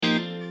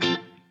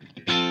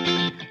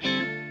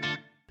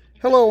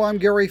Hello, I'm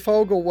Gary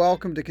Fogle.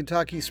 Welcome to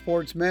Kentucky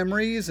Sports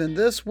Memories. And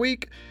this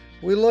week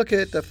we look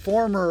at the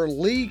former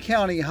Lee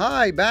County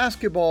High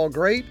basketball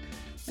great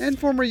and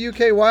former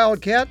UK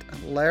Wildcat,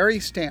 Larry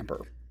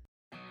Stamper.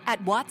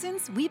 At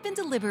Watson's, we've been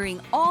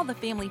delivering all the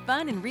family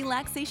fun and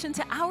relaxation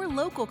to our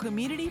local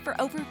community for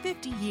over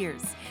 50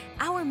 years.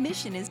 Our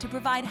mission is to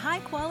provide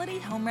high-quality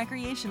home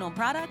recreational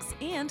products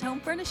and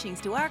home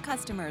furnishings to our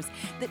customers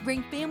that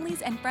bring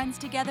families and friends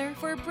together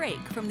for a break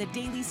from the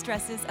daily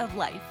stresses of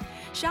life.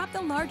 Shop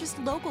the largest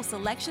local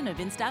selection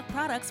of in-stock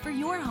products for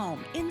your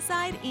home,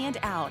 inside and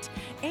out,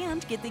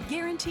 and get the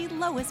guaranteed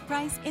lowest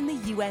price in the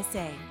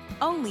USA.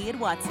 Only at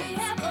Watson's. We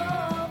have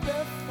all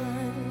the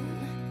fun.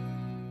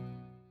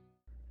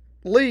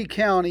 Lee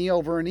County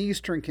over in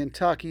eastern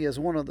Kentucky is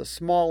one of the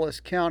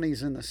smallest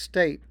counties in the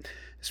state.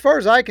 As far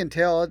as I can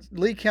tell,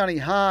 Lee County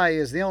High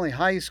is the only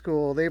high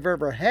school they've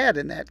ever had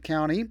in that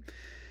county.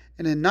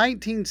 And in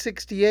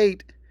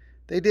 1968,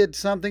 they did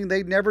something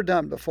they'd never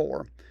done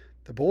before.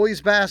 The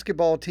boys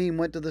basketball team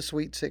went to the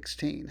Sweet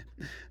 16.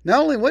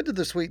 Not only went to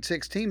the Sweet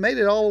 16, made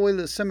it all the way to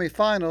the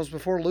semifinals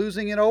before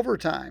losing in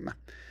overtime.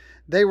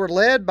 They were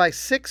led by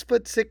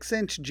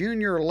 6'6"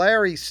 junior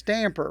Larry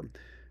Stamper,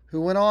 who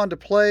went on to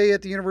play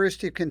at the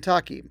University of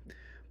Kentucky.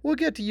 We'll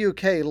get to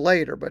UK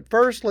later, but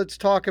first let's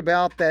talk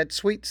about that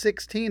Sweet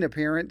 16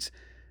 appearance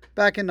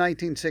back in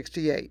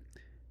 1968.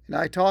 And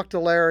I talked to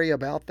Larry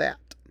about that.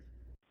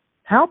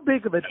 How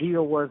big of a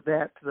deal was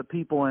that to the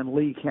people in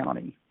Lee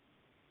County?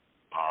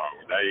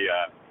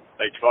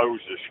 They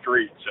closed the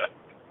streets,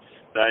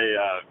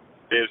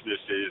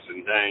 businesses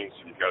and things,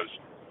 because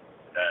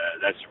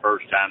that's the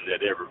first time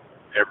they'd ever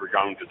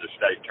gone to the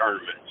state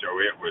tournament.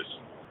 So it was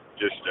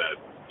just a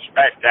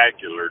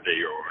spectacular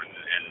deal,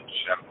 and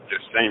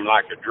just seemed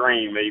like a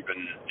dream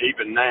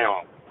even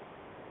now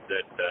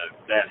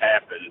that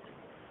happened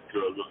to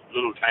a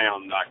little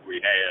town like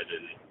we had.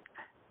 And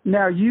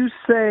now you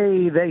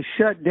say they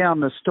shut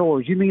down the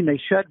stores. You mean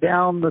they shut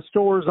down the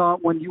stores on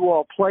when you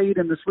all played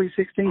in the Sweet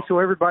 16 so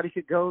everybody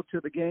could go to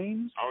the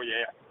games? Oh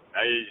yeah,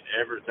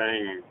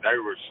 everything.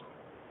 There was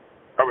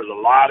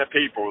a lot of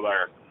people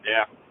there.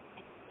 Yeah.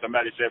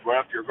 Somebody said,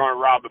 well, if you're going to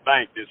rob a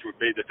bank, this would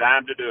be the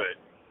time to do it.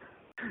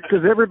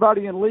 Because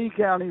everybody in Lee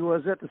County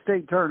was at the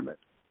state tournament.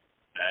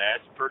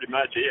 That's pretty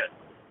much it.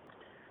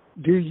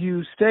 Do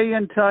you stay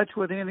in touch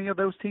with any of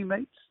those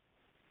teammates?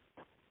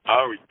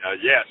 Oh,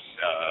 yes.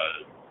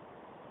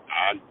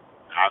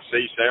 I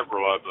see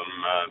several of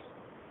them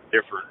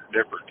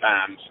different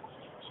times.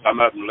 Some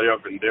of them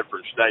live in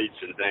different states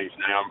and things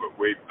now, but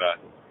we've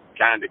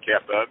kind of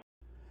kept up.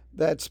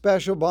 That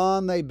special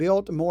bond they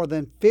built more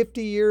than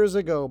 50 years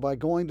ago by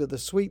going to the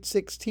Sweet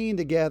 16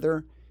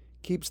 together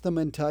keeps them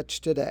in touch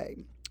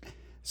today.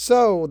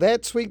 So,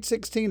 that Sweet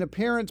 16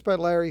 appearance by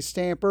Larry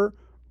Stamper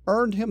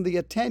earned him the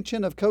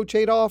attention of Coach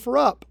Adolph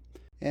Rupp.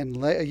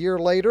 And a year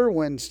later,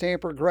 when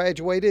Stamper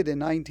graduated in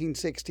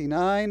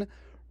 1969,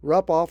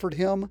 Rupp offered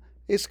him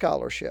a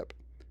scholarship.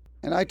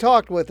 And I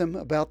talked with him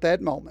about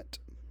that moment.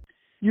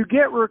 You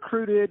get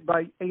recruited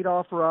by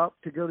Adolph Rupp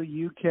to go to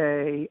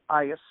UK.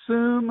 I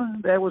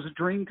assume that was a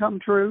dream come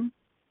true?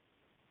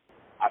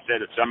 I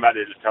said if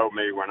somebody had told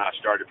me when I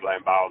started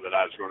playing ball that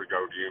I was going to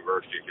go to the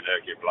University of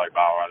Kentucky and play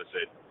ball, I'd have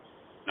said,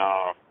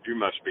 no, you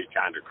must be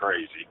kind of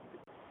crazy.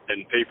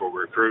 And people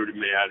recruited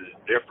me out of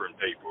different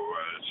people.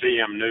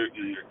 C.M.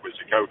 Newton was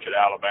the coach at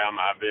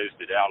Alabama. I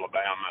visited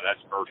Alabama. That's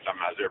the first time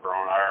I was ever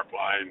on an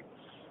airplane,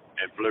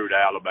 and flew to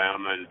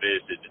Alabama and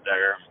visited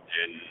there.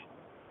 And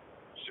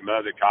some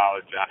other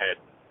colleges, I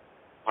had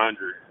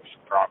hundreds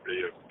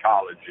probably of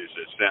colleges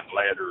that sent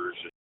letters.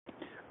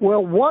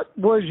 Well, what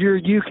was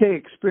your UK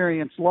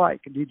experience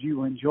like? Did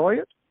you enjoy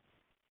it?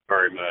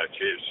 Very much.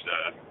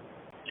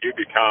 You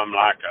become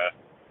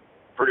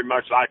pretty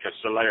much like a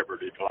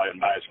celebrity playing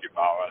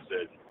basketball. I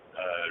said,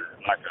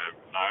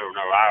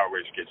 I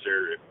always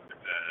considered it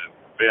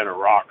being a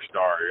rock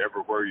star.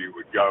 Everywhere you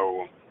would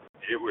go,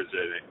 it was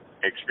an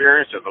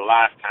experience of a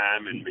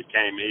lifetime, and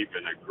became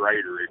even a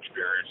greater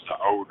experience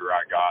the older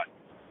I got,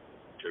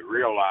 to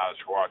realize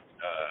what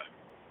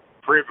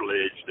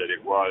privilege that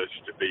it was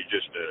to be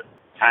just a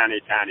tiny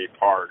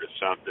part of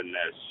something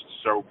that's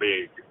so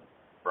big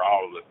for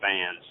all of the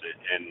fans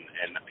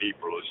and the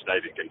people of the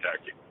state of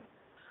Kentucky.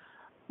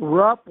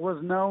 Rupp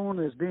was known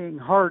as being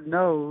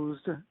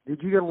hard-nosed.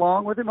 Did you get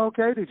along with him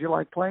okay? Did you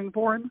like playing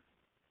for him?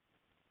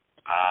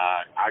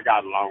 I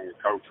got along with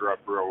Coach Rupp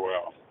real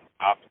well.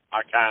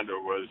 I kind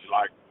of was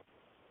like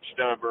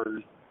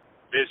stubborn,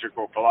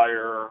 physical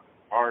player,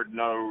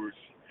 hard-nosed,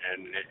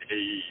 and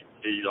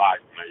he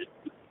liked me.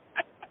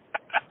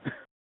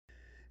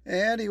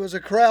 And he was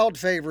a crowd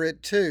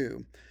favorite,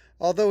 too,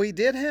 although he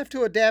did have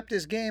to adapt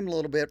his game a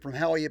little bit from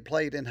how he had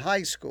played in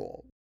high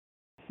school.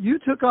 You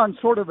took on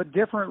sort of a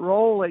different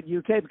role at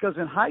UK, because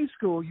in high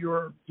school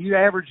you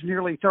averaged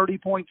nearly 30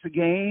 points a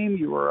game.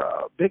 You were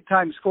a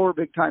big-time scorer,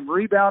 big-time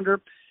rebounder.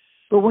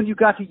 But when you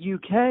got to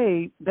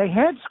UK, they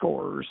had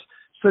scorers.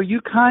 So you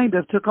kind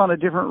of took on a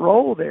different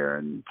role there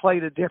and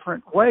played a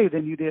different way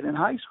than you did in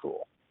high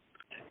school.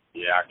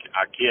 Yeah,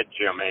 I kid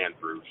Jim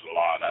Andrews a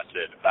lot. I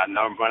said, if I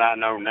know what I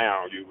know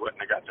now, you wouldn't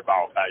have got the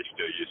ball passed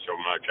to you so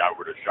much. I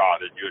would have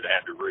shot it. You'd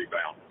have had to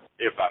rebound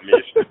if I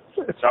missed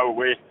it. So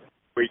we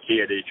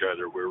kid each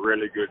other. We're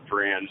really good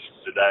friends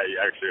today.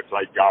 Actually, I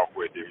played golf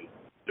with him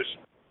just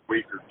a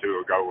week or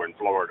two ago in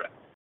Florida.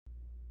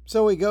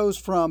 So he goes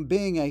from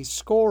being a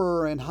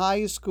scorer in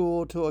high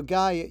school to a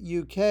guy at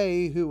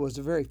UK who was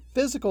a very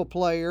physical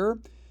player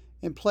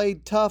and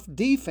played tough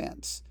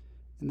defense.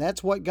 And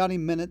that's what got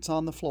him minutes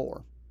on the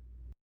floor.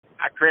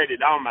 I credit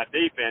all my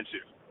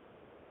defensive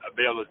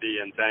ability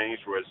and things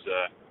was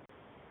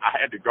I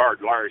had to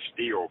guard Larry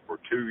Steele for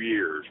 2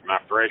 years,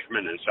 my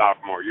freshman and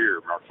sophomore year.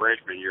 My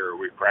freshman year,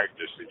 we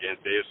practiced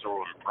against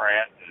Issel and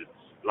Pratt and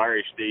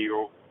Larry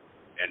Steele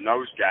and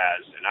those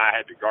guys, and I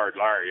had to guard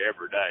Larry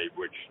every day,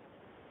 which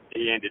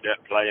he ended up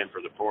playing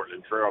for the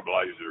Portland Trail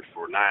Blazers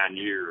for 9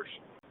 years.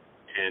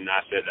 And I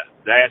said,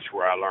 that's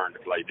where I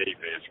learned to play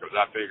defense, because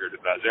I figured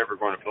if I was ever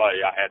going to play,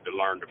 I had to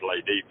learn to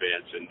play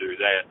defense and do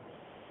that.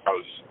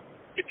 Because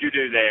if you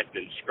do that,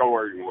 then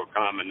scoring will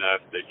come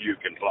enough that you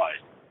can play.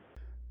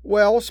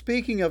 Well,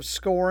 speaking of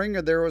scoring,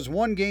 there was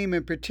one game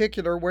in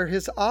particular where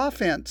his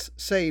offense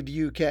saved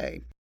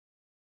UK.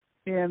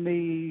 In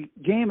the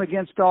game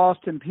against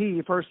Austin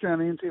Peay, first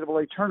round of the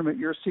NCAA tournament,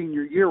 your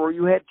senior year, where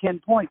you had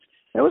 10 points.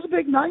 That was a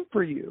big night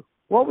for you.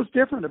 What was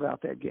different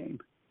about that game?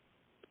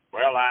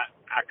 Well, I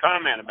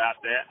comment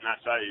about that, and I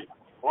say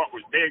what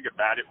was big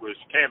about it was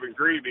Kevin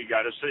Greavy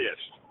got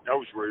assists.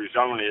 Those were his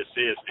only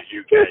assists at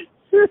UK.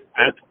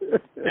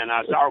 and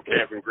I saw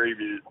Kevin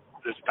Greavy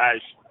this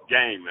past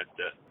game.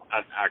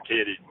 I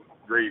kidded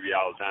Greavy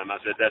all the time. I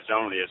said that's the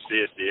only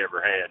assist he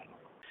ever had.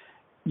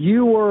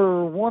 You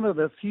were one of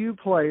the few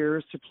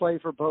players to play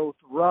for both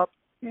Rupp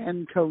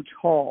and Coach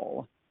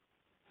Hall.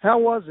 How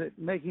was it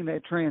making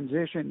that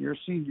transition your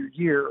senior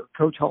year,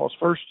 Coach Hall's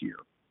first year?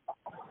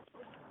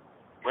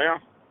 Well,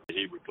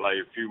 he would play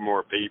a few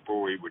more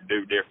people. He would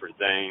do different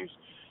things,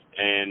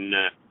 and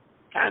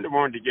kind of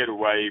wanted to get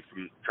away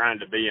from trying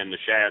to be in the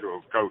shadow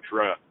of Coach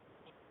Rupp.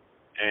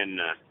 And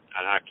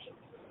I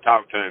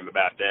talked to him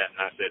about that, and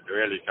I said,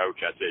 really, Coach,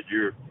 I said,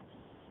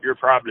 you're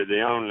probably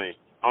the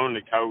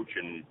only coach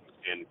in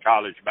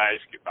college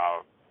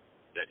basketball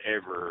that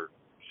ever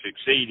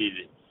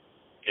succeeded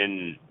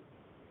in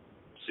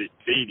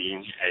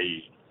succeeding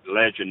a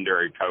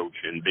legendary coach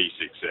and be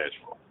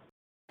successful.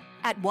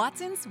 At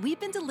Watson's, we've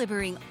been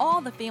delivering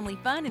all the family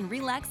fun and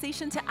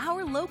relaxation to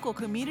our local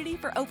community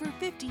for over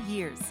 50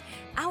 years.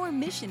 Our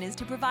mission is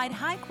to provide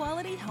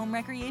high-quality home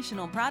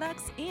recreational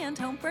products and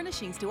home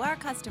furnishings to our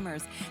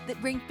customers that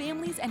bring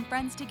families and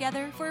friends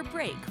together for a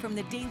break from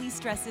the daily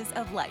stresses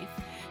of life.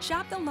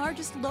 Shop the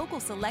largest local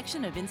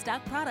selection of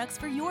in-stock products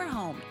for your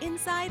home,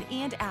 inside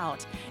and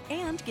out,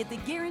 and get the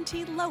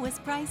guaranteed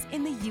lowest price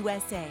in the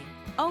USA.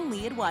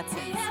 Only at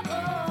Watson's. We have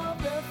all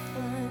the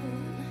fun.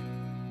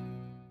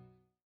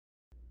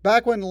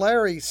 Back when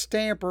Larry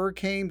Stamper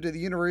came to the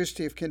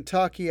University of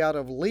Kentucky out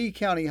of Lee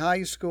County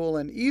High School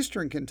in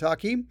eastern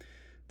Kentucky,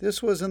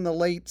 this was in the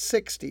late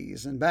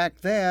 60s, and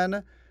back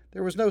then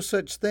there was no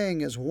such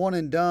thing as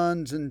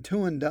one-and-dones and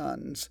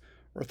two-and-dones,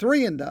 or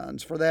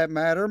three-and-dones for that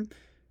matter.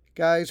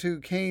 Guys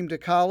who came to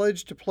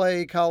college to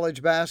play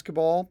college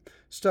basketball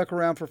stuck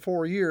around for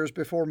 4 years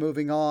before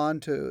moving on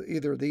to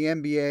either the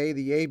NBA,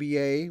 the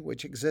ABA,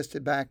 which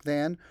existed back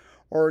then,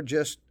 or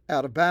just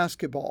out of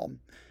basketball.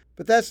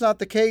 But that's not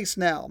the case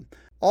now.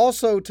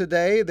 Also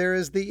today, there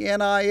is the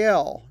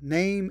NIL,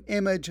 name,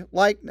 image,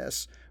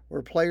 likeness,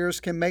 where players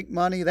can make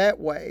money that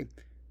way.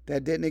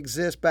 That didn't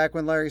exist back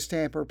when Larry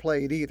Stamper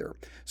played either.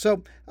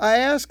 So I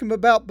asked him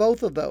about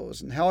both of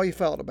those and how he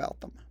felt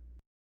about them.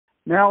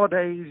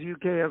 Nowadays,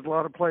 UK has a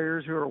lot of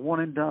players who are one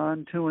and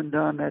done, two and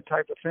done, that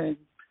type of thing.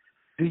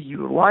 Do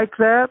you like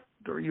that?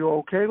 Are you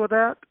okay with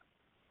that?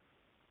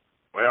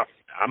 Well,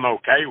 I'm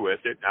okay with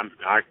it.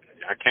 I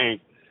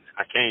can't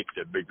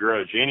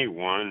begrudge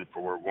anyone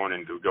for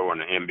wanting to go in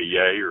the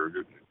NBA or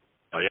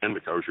playing,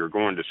 because you're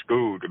going to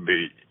school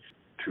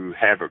to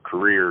have a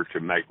career, to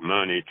make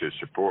money, to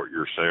support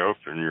yourself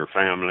and your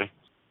family.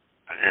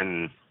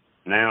 And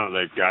now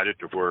they've got it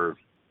to where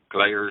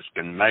players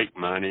can make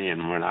money.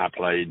 And when I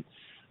played,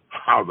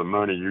 all the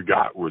money you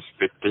got was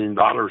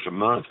 $15 a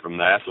month from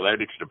the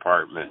athletics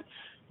department,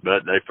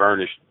 but they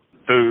furnished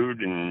food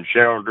and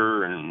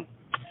shelter and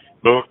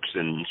books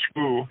and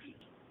school.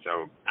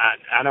 So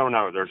I don't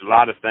know. There's a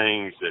lot of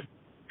things that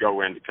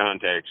go into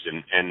context,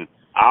 and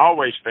I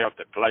always felt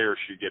that players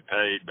should get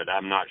paid, but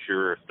I'm not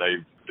sure if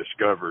they've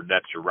discovered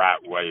that's the right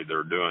way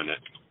they're doing it.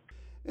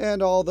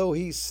 And although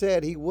he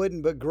said he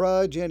wouldn't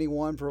begrudge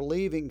anyone for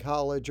leaving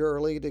college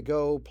early to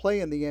go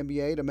play in the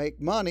NBA to make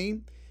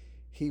money,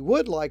 he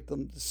would like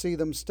them to see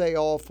them stay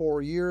all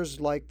 4 years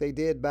like they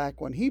did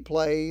back when he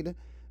played,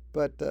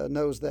 but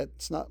knows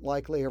that's not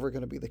likely ever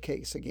going to be the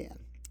case again.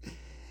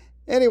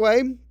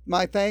 Anyway,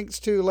 my thanks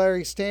to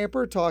Larry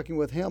Stamper, talking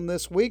with him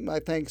this week. My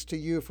thanks to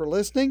you for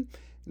listening.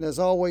 And as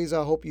always,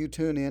 I hope you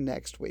tune in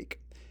next week.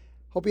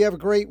 Hope you have a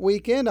great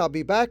weekend. I'll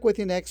be back with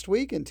you next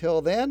week.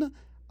 Until then,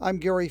 I'm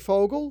Gary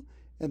Fogle,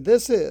 and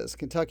this is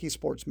Kentucky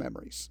Sports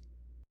Memories.